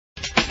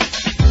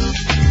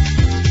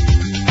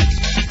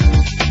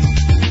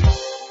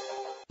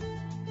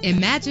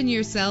Imagine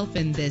yourself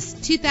in this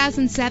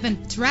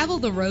 2007. Travel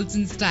the roads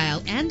in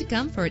style and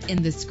comfort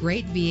in this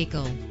great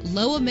vehicle.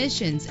 Low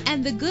emissions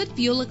and the good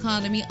fuel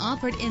economy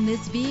offered in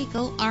this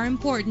vehicle are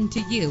important to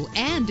you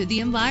and to the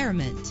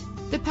environment.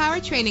 The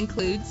powertrain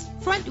includes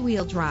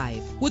front-wheel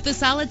drive with a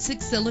solid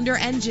 6-cylinder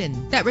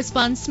engine that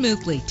responds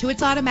smoothly to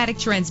its automatic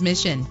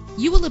transmission.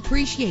 You will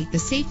appreciate the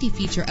safety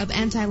feature of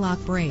anti-lock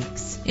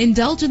brakes.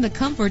 Indulge in the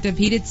comfort of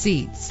heated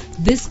seats.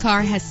 This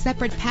car has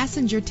separate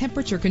passenger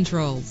temperature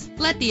controls.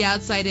 Let the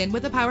outside in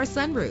with a power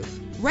sunroof.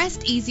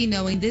 Rest easy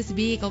knowing this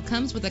vehicle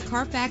comes with a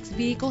Carfax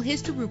Vehicle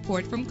History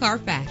Report from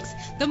Carfax,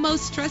 the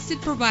most trusted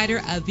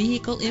provider of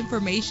vehicle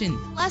information.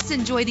 Plus,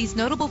 enjoy these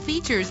notable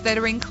features that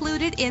are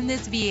included in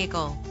this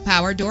vehicle: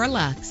 power door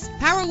locks,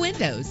 power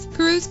windows,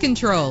 cruise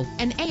control,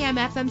 an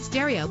AM/FM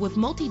stereo with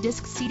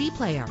multi-disc CD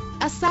player,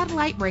 a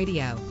satellite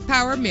radio,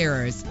 power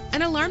mirrors,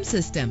 an alarm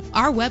system.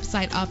 Our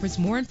website offers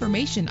more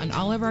information on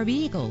all of our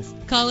vehicles.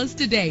 Call us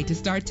today to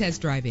start test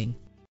driving.